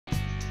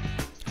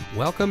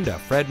Welcome to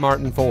Fred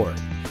Martin Ford,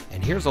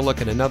 and here's a look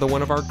at another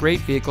one of our great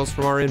vehicles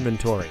from our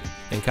inventory,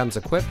 and comes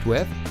equipped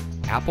with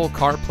Apple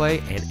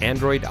CarPlay and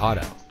Android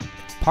Auto,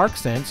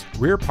 ParkSense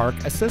rear park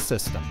assist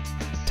system,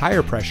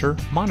 tire pressure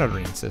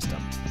monitoring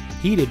system,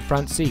 heated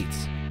front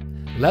seats,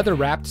 leather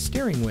wrapped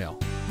steering wheel,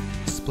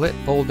 split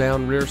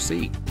fold-down rear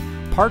seat,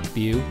 Park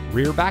View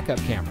rear backup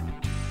camera,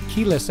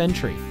 keyless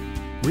entry,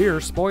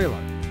 rear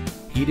spoiler,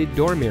 heated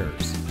door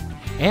mirrors,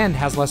 and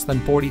has less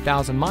than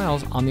 40,000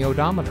 miles on the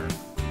odometer.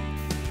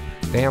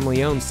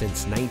 Family owned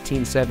since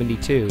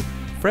 1972,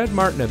 Fred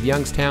Martin of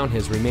Youngstown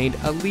has remained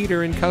a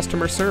leader in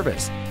customer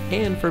service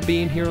and for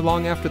being here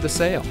long after the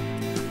sale.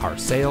 Our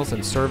sales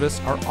and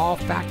service are all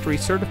factory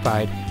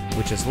certified,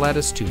 which has led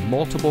us to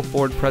multiple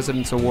Ford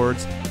President's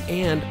Awards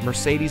and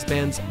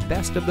Mercedes-Benz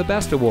Best of the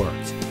Best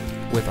Awards.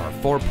 With our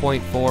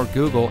 4.4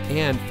 Google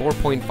and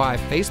 4.5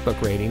 Facebook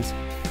ratings,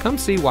 come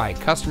see why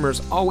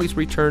customers always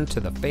return to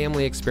the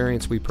family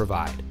experience we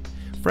provide.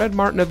 Fred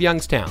Martin of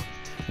Youngstown.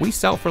 We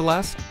sell for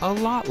less, a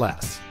lot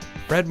less.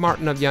 Fred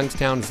Martin of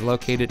Youngstown is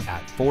located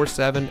at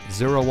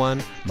 4701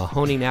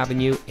 Mahoning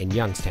Avenue in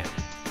Youngstown.